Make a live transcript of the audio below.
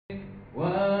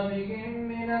وآبق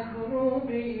من الذنوب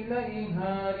إليه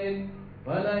هارب،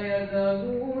 فلا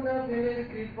يزالون في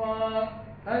الارتفاع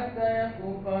حتى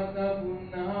يكف كف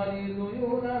النهار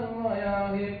ذيول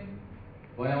الرياهب،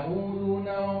 ويقولون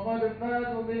وقد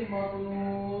فاتوا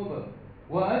بالمطلوب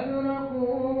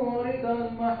وأدركوا رضا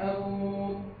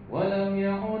المحبوب، ولم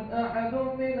يعد أحد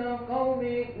من القوم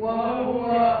وهو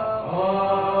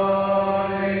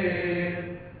قائل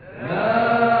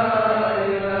لا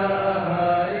إله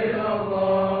إلا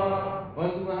الله.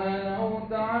 وسبحانه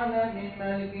تعالى من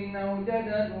ملك أوجد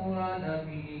نور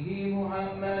نبيه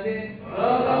محمد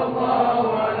صلى الله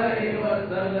عليه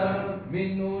وسلم من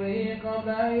نوره قبل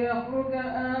أن يخلق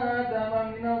آدم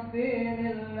من الطين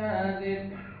النازل،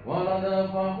 ورد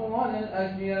فهو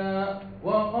الأشياء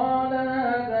وقال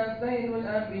هذا سيد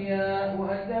الأنبياء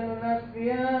وأجل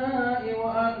الأسفياء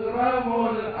وأكرم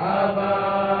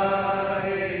الآباء.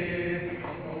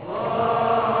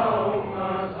 اللهم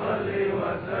صل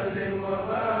وسلم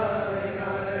وبارك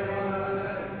عليه وعلى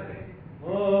آله.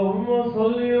 اللهم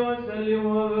صل وسلم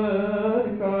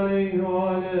وبارك عليه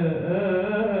وعلى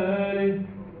آله.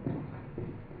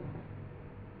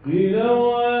 قيل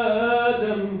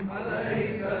وآدم عليه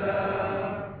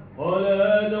السلام قال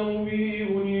آدم به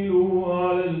أنيله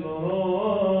على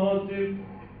المراتب.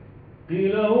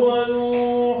 قيل هو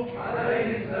نوح عليه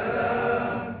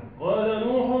السلام قال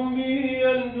نوح به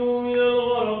ينجو من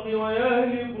الغرق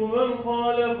ويهلك من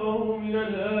خالفه من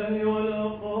الأهل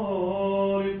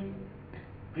والأقارب.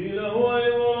 قيل هو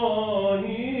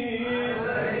إبراهيم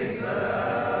عليه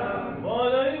السلام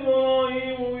قال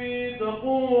إبراهيم به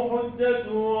تقوم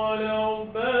حجته على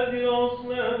عباد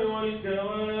الأصنام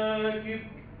والكواكب.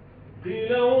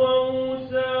 قيل هو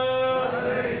موسى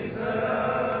عليه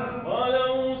السلام قال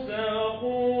موسى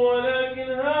أخوه ولكن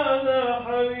هذا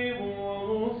حبيب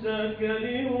وموسى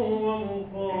كليم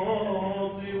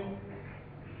ومخاطب.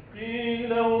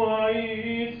 قيل هو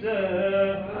عيسى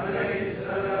عليه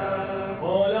السلام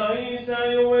قال عيسى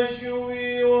يبشر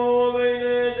به وهو بين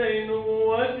يدي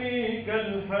نبوته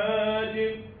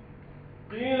كالحاجب.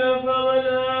 قيل فمن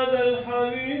هذا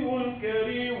الحبيب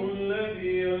الكريم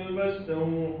الذي ألبسته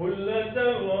حلة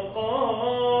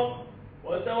الوقار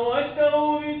وتوجه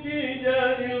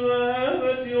بتيجان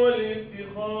المهابة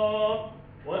والافتخار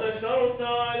ونشرت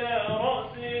على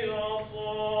رأسه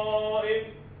العصائب.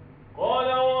 قال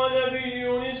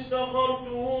ونبي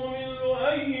استخرته من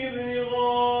لؤي بن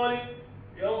غالب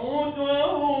يموت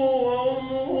أبوه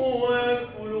وأمه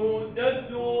ويأكله الجد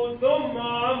ثم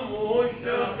عمه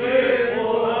الشقيق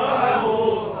أبو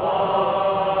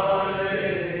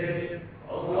طالب.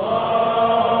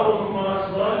 اللهم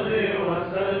صل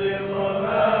وسلم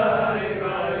وبارك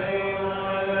عليه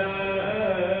وعلى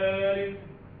آله.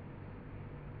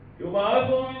 يبعث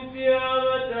من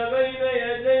ثيابة بين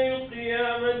يدي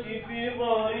القيامة في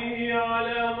ظهره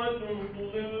علامة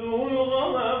تظله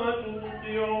الغمامة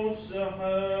تطيع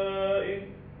السحائب.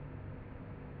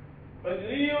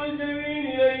 فجري الجبين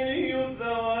ليلي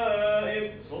الثوائب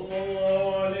صلى الله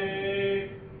عليه.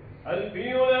 ألفي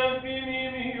الأنف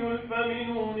ميمي الفم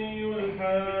نوني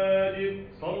الحاجب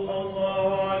صلى الله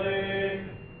عليه.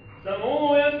 سمعه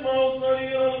يسمع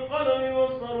صرير القلم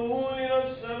بصره إلى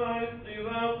السمع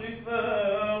الطباق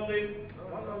فاقد.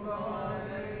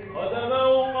 قدمه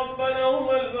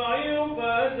قبلهما البعير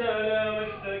فأزالا ما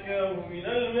اشتكاه من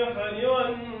المحن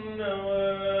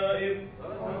والنوائب.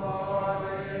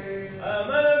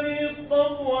 آمن به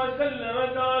الطرف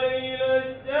وسلمت عليه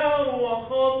الأشجار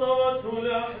وخاطبته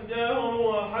الأحجار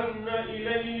وحن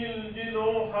إليه الجذع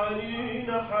حنين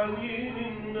حنين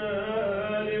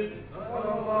النارب.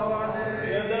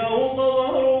 يداه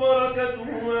تظهر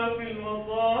بركتهما في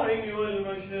المطاعم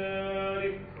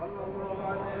والمشارب.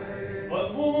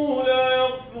 قلبه لا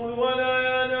يغفل ولا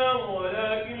ينام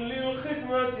ولكن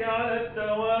للخدمة على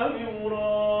الدوام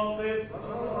مراقب.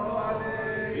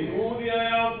 إن أوذي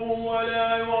يعفو ولا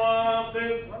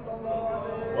يعاقب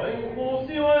وإن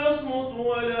خوصي ويصمت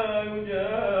ولا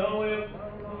يجاوب.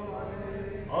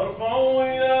 أرفعه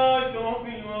إلى أشرف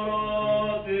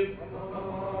المراتب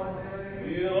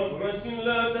في رتبة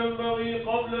لا تنبغي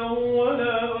قبله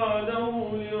ولا بعده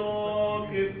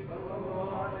لراكب.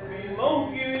 في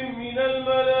موكب من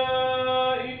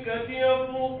الملائكة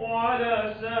يفوق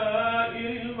على سائر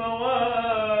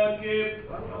المواكب.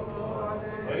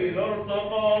 فإذا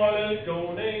ارتقى على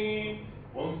الكونين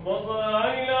وانفصل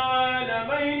عن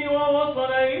العالمين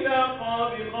ووصل إلى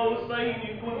قاب قوسين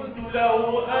كنت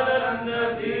له أنا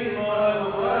النذير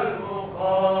والمخاطب.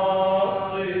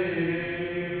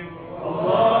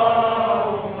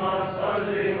 اللهم صل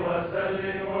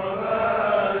وسلم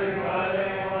وبارك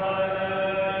عليه وعلى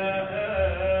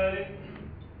آله.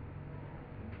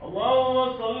 اللهم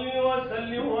صل صل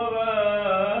وسلم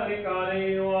وبارك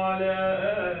عليه وعلى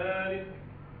آله.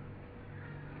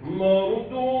 ثم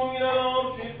ردوا من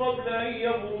العرش قبل أن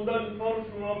يبرد الفرش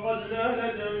وقد زال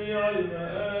جميع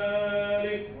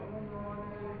المآلك.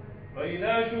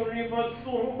 فإذا شرفت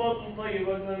شربة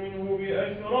طيبة منه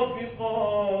بأشرف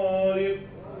قارب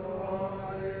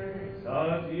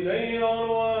سعت إليه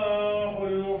أرواح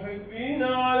المحبين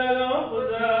على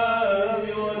الأقدام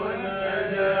والنجائب.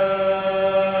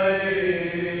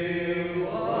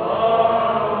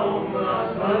 اللهم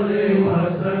صل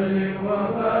وسلم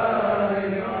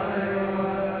وبارك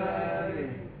عليه.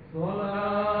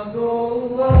 صلاة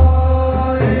الله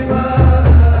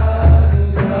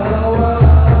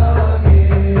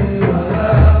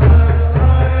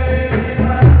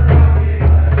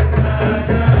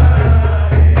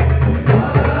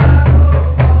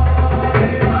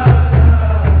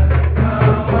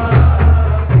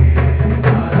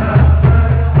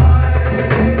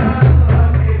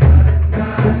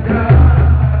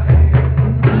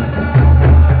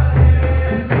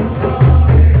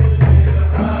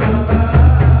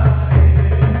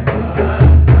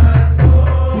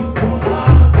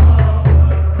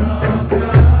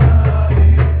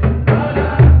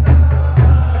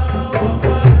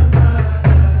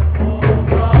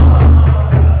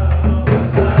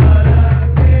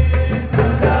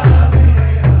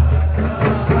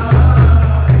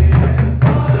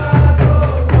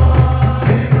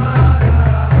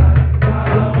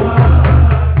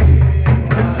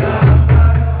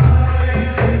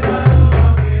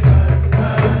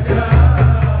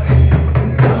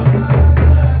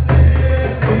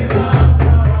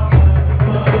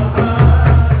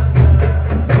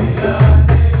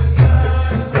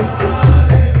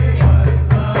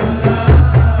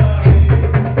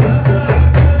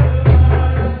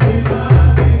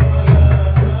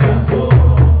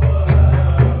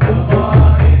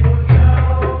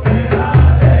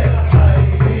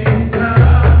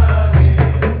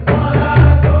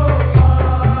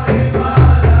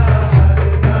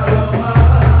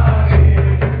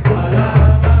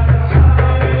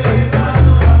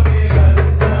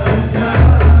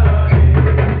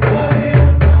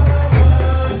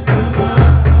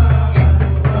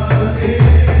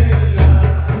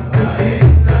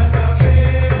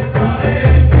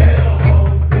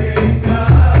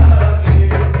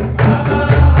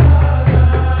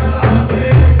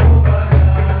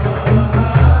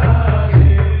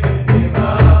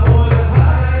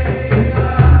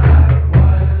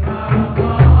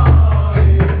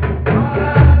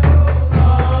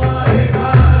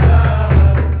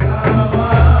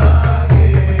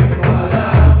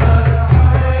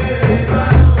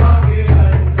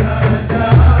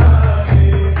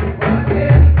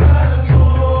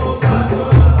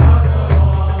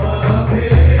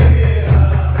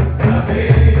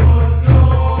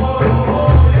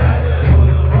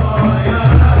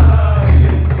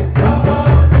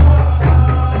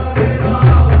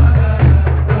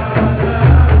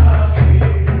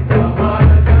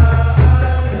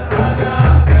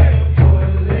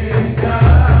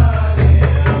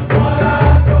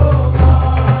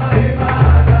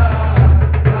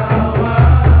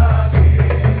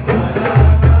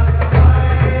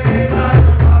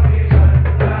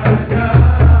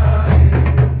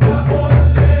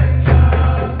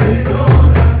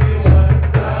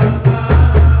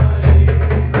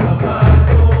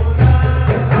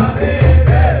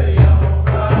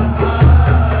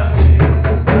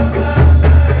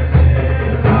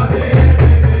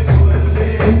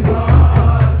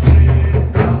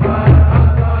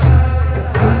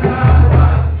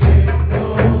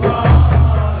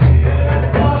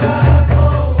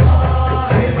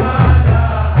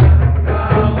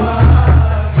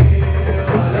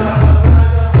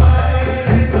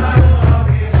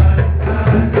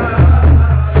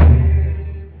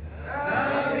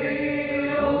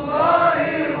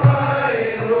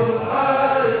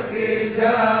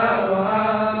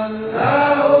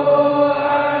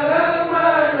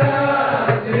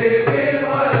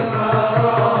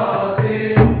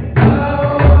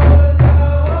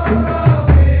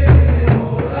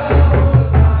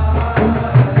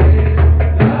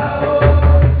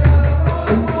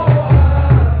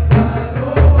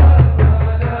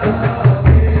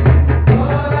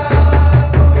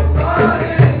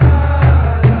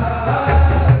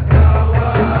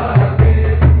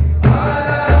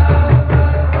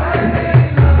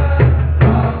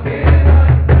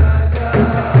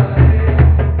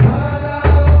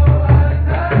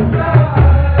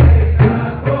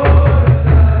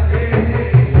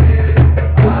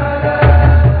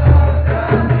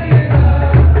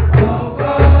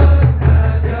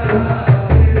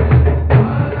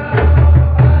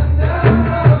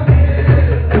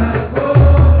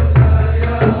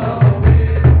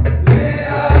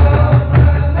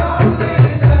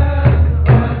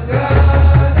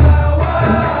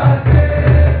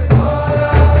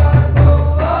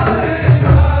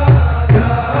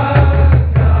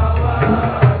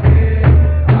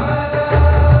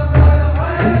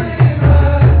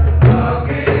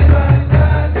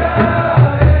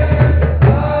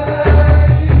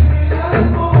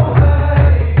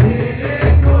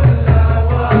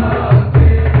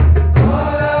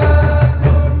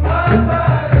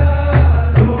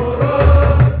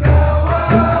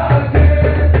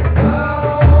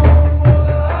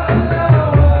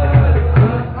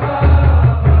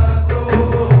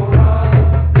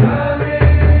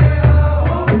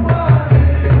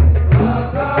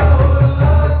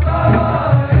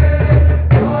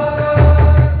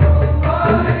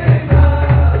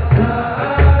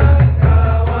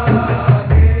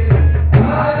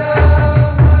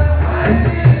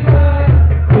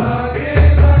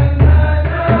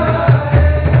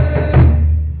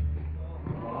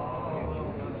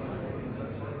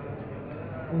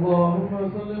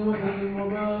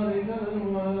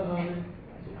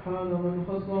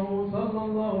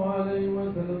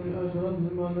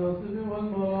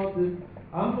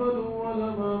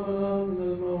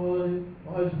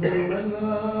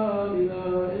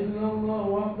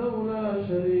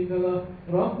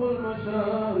رب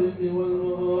المشارق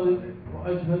والمغارب،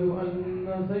 وأشهد أن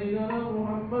سيدنا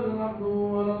محمد عبده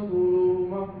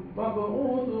ورسوله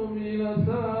مبعوث إلى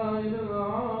سائر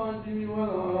العاجم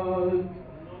والعارف،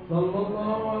 صلى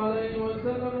الله عليه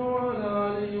وسلم وعلى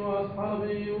آله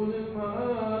وأصحابه أولي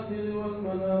المآثر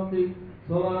والمناقب،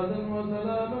 صلاة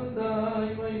وسلاما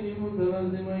دائمين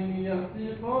متلازمين يأتي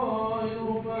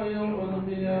قائلهما يوم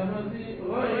القيامة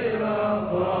غير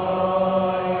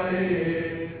خائف.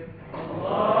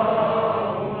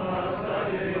 اللهم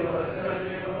صل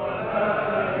وسلم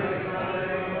وبارك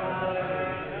عليه.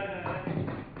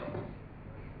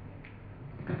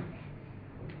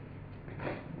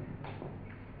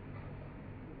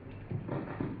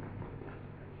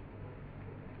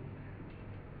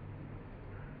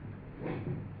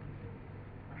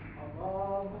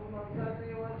 اللهم صل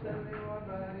وسلم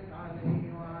وبارك عليه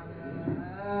وعلى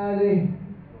آله.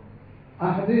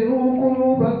 أحضروا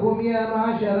قلوبكم يا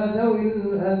معشر ذوي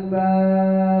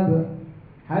الألباب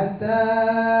حتى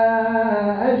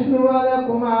أشلو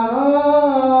لكم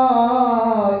عرائس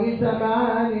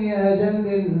معاني أجل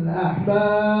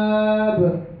الأحباب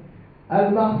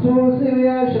المخصوص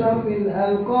بأشرف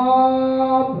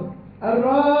الألقاب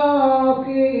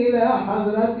الراقي إلى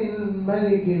حضرة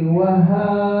الملك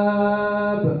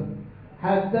الوهاب،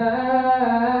 حتى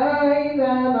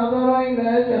إذا نظر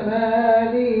إلى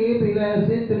جماله بلا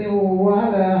ستر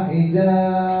ولا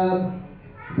حجاب،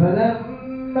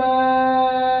 فلما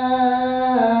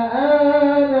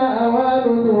آن أوان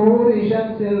ظهور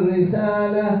شمس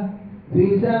الرسالة في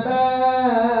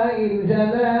سماء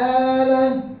الجلالة،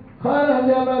 خرج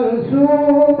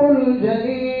مرسوم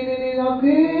الجليل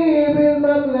لنقيب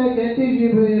المملكة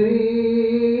جبريل.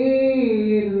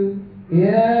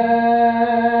 يا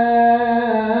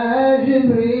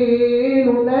جبريل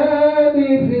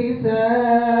نادي في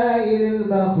سائر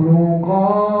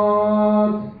المخلوقات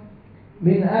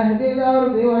من أهل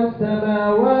الأرض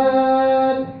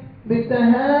والسماوات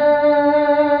بالتهاني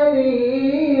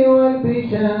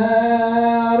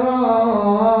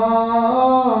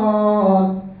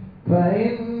والبشارات،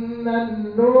 فإن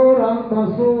النور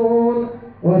المصون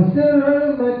والسر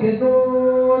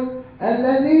المكنون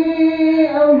الذي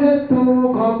أوجدته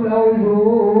قبل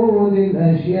وجود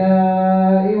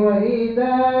الأشياء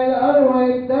وإبداع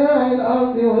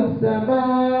الأرض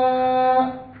والسماء،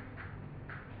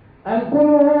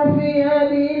 أنقله في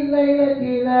هذه الليلة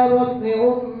إلى بطن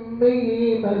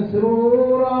أمه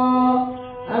مسرورا،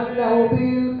 أملأ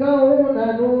به الكون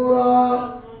نورا،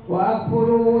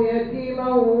 وأكفله يتيما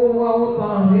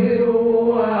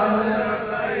وأطهره على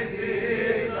بيته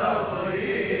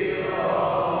تطهيرا.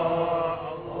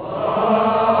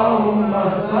 اللهم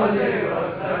صل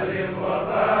وسلم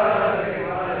وبارك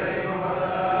عليه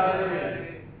وعلى آله.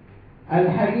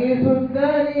 الحديث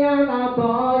الثاني عن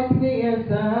عطاء بن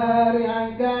يسار عن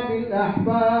كعب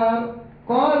الأحبار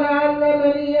قال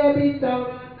علمني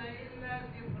بالتوراة إلا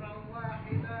سفرا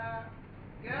واحدا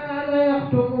كان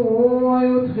يختمه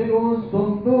ويدخله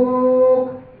الصندوق،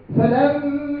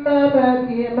 فلما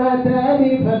مات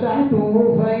أبي فتحته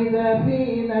فإذا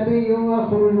فيه نبي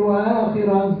يخرج آخر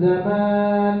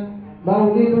الزمان،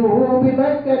 مولده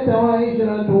بمكة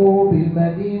وهجرته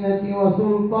بالمدينة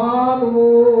وسلطانه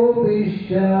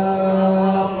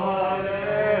بالشام،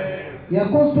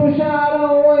 يقص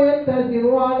شعره ويتزر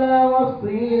على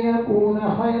وصفه يكون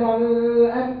خير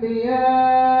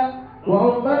الأنبياء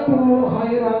وأمته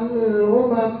خير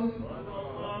الأمم،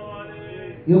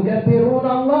 يكبرون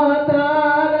الله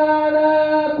تعالى على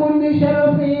كل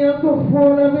شرف،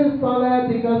 يصفون بالصلاة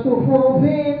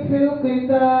كصفوفهم في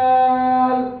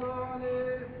القتال،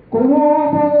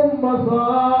 قلوبهم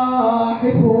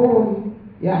مصاحفهم،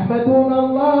 يحمدون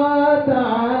الله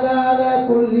تعالى على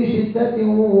كل شدة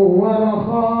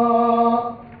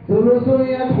ورخاء، ثلث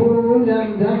يدخل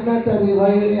الجنة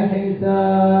بغير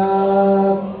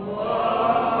حساب،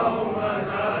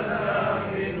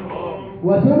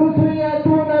 وثلث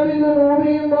يأتون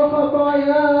بذنوبهم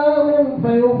وخطاياهم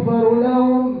فيغفر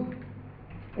لهم،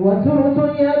 وثلث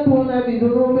يأتون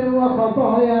بذنوب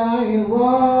وخطايا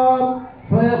عظام،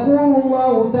 فيقول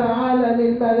الله تعالى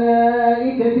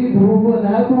للملائكة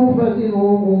اذهبوا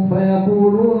فزنوهم،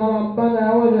 فيقولون ربنا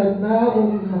وجدناهم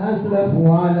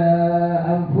أسرفوا على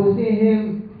أنفسهم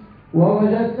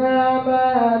ووجدنا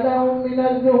أعمالهم من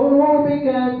الذنوب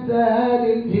كأمثال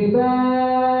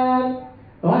الجبال،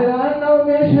 غير أنهم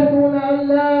يشهدون أن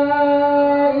لا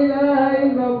إله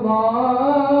إلا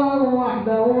الله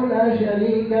وحده لا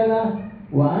شريك له،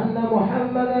 وأن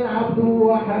محمدا عبده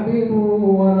وحبيبه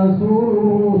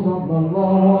ورسوله صلى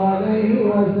الله عليه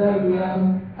وسلم.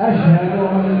 أشهد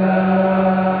أن لا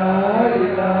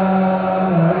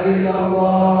إله إلا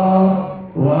الله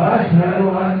وأشهد وأشهد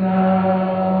أن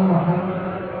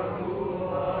محمدا رسول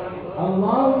الله.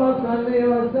 اللهم صل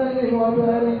وسلم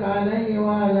وبارك عليه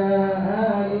وعلى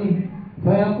آله.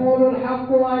 فيقول الحق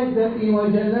وعزتي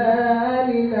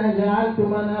وجلالي لا جعلت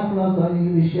من أخلصني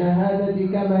بالشهادة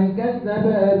كمن كذب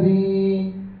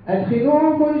بي.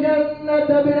 أدخلوهم الجنة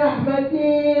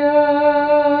برحمتي يا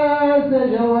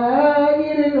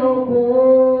جواهر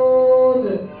العقود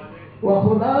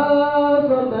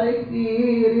وخلاصة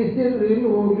إكثير سر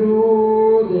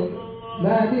الوجود.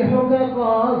 مادحك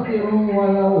قاصر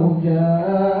ولو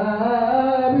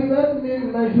جاء ببذل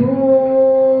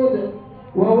المجهود،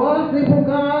 وواصفك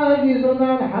عاجز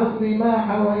عن حصر ما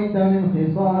حويت من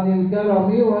خصال الكرم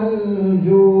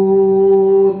والجود.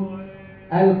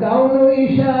 الكون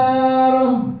إشارة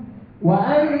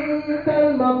وأنت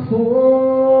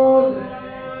المقصود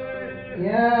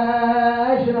يا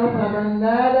أشرف من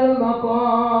نال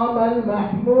المقام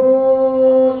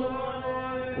المحمود.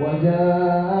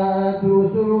 وجاءت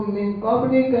رسل من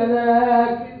قبلك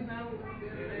لك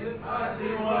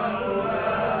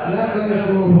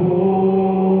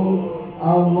شهود.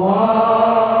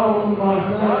 اللهم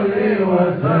صل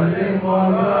وسلم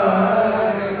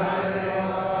وبارك عليه.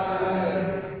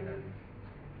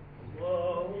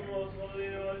 اللهم صل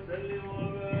وسلم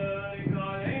وبارك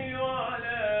عليه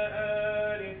وعلى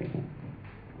آله.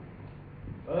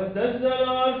 فاهتز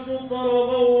العرش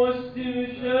طربا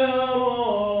واستبشارا،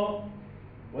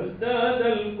 وازداد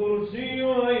الكرسي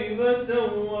هيبة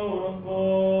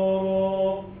ووقارا،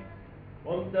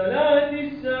 وامتلأت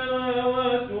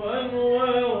السماوات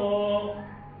أنوارا،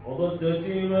 وضجت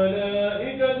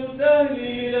الملائكة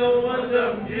تهليلا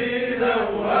وتمجيدا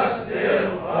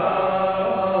واستغفارا.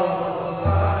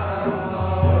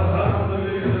 الحمد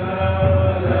لله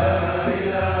ولا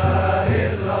إله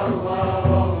إلا الله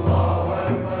والله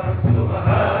أكبر.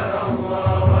 سبحان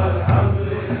الله والحمد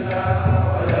لله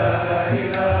ولا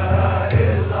إله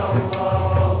إلا الله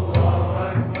والله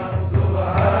أكبر.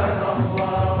 سبحان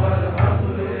الله والحمد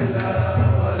لله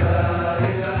ولا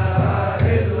إله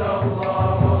إلا الله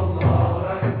والله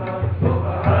أكبر.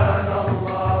 سبحان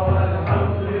الله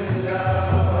والحمد لله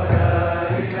ولا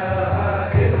إله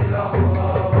إلا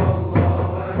الله والله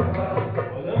أكبر.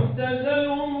 ولم تزل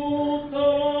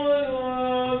ترى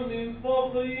من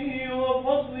فضله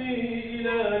وفضله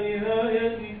إلى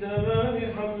نهاية تمام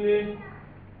حمله.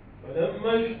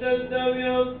 فلما اشتد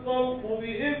بها الطلق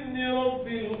بإذن رب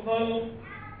الخلق،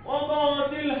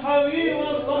 وضعت الحبيب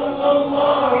صلى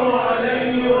الله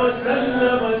عليه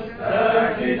وسلم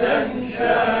ساجدا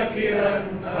شاكرا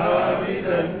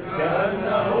حامدا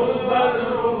كأنه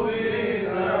البدر في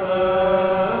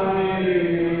تمامه.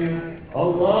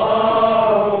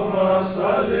 اللهم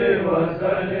صل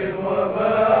وسلم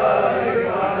وبارك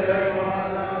عليه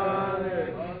وعلى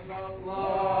آله.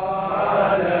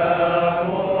 على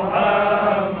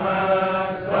محمد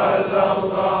صلى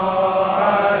الله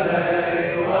عليه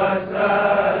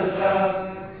وسلم.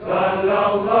 صلى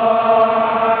الله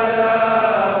على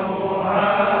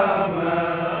محمد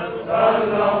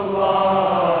صلى الله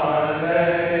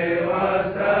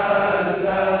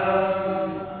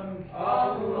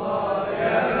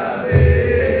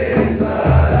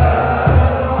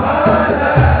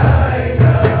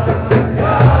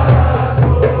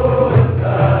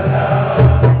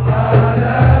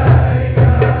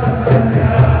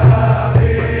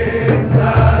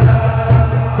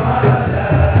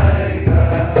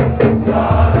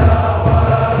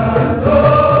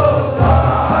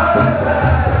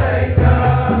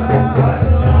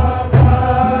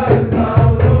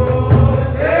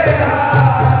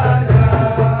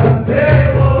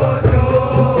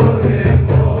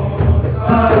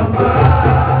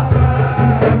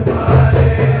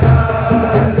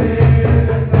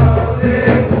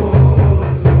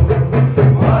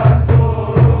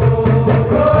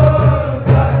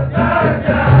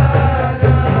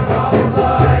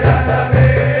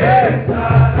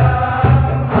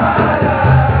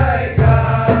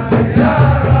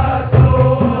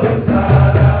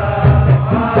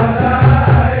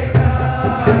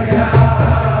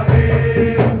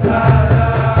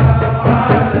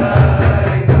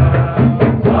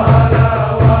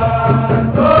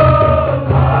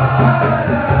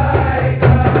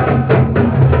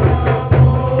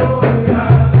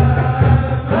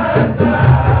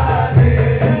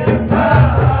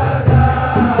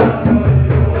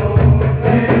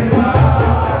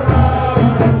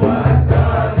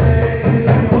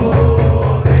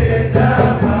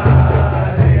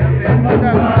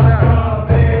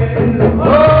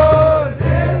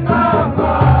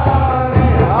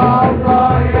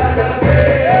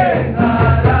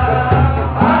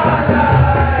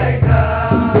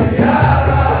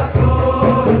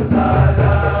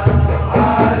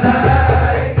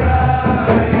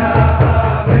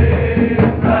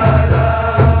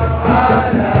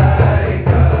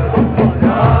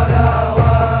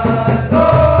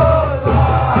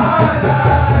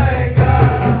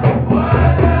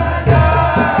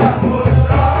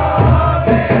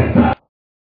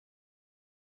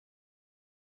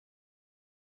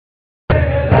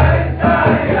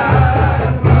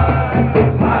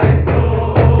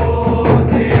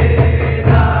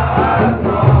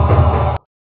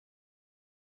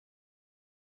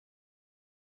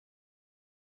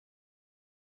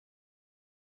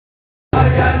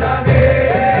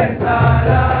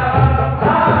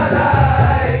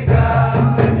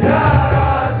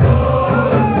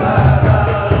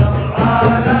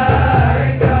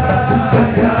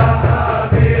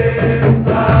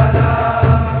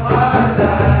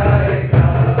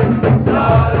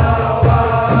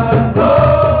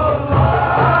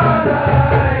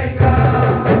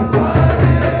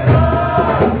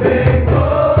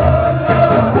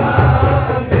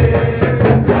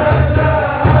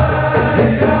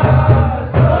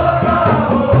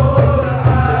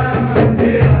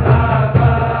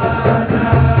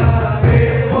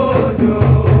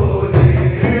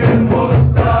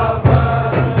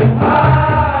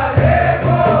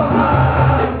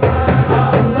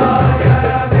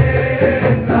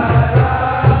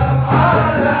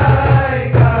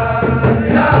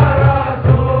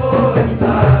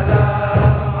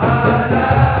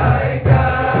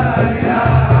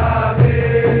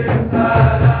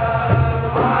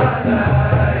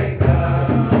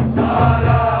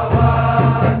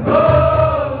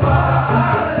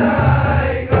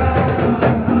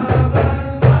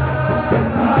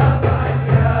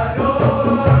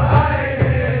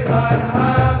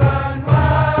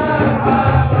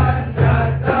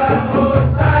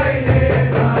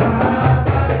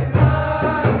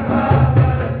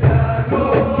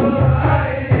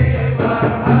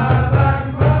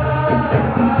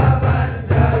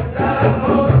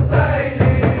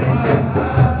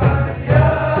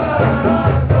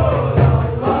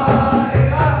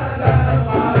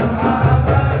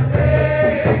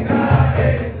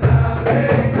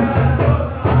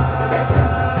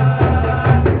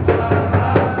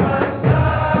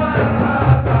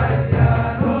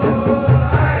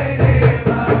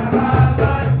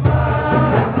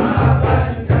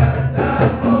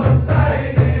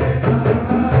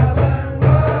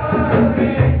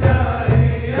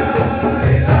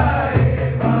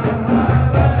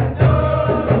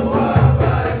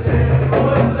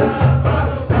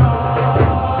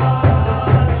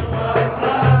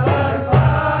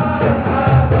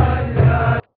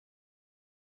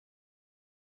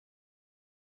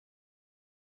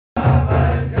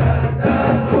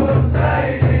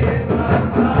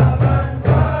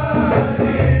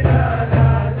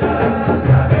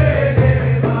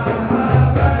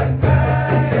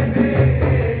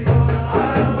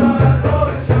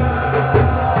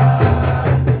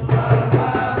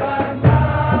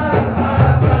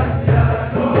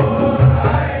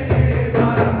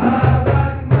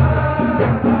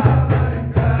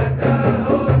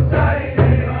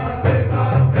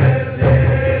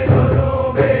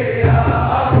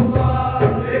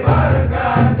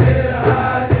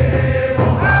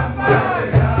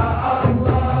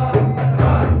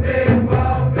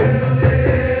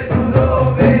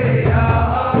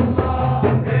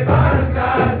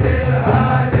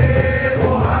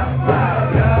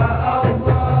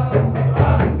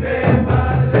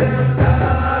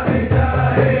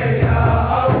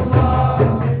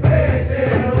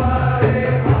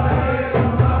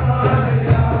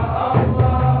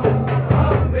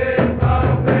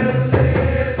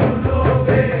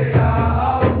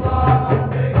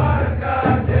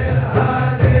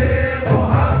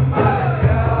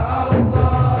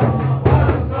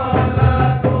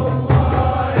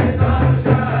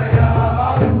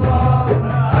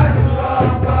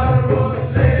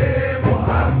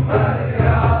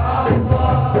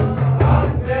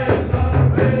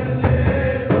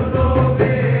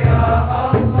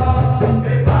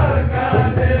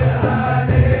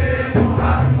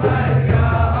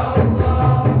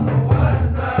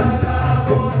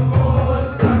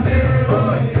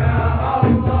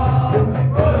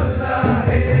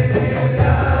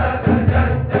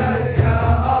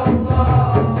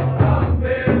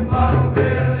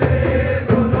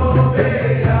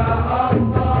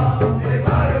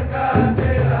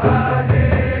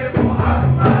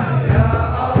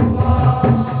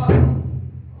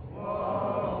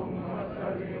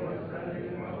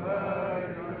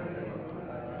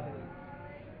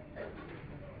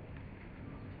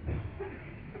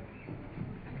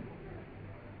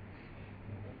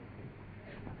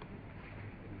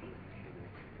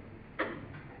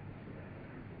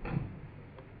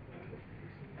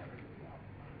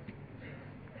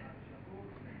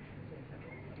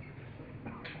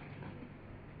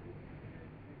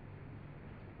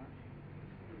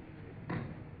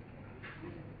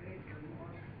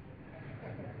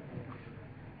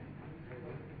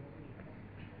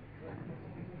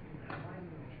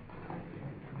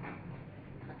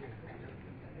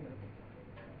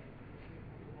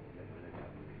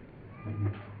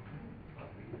Mhm.